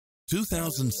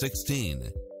2016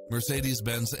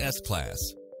 Mercedes-Benz S-Class.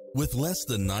 With less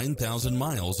than 9,000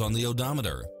 miles on the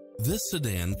odometer, this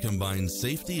sedan combines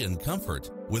safety and comfort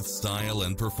with style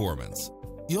and performance.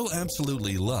 You'll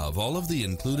absolutely love all of the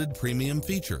included premium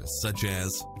features such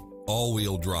as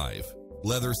all-wheel drive,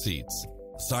 leather seats,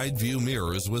 side view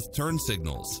mirrors with turn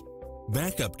signals,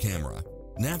 backup camera,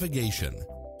 navigation,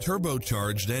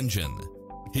 turbocharged engine,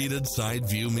 heated side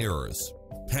view mirrors,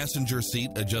 passenger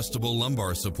seat adjustable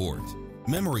lumbar support,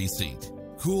 memory seat,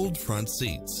 cooled front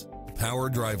seats, power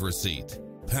driver seat,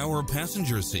 power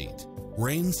passenger seat,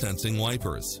 rain sensing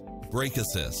wipers, brake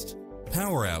assist,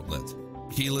 power outlet,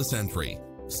 keyless entry,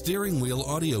 steering wheel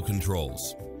audio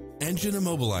controls, engine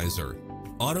immobilizer,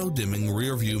 auto dimming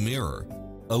rear view mirror,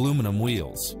 aluminum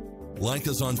wheels. Like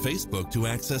us on Facebook to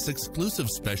access exclusive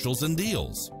specials and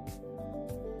deals.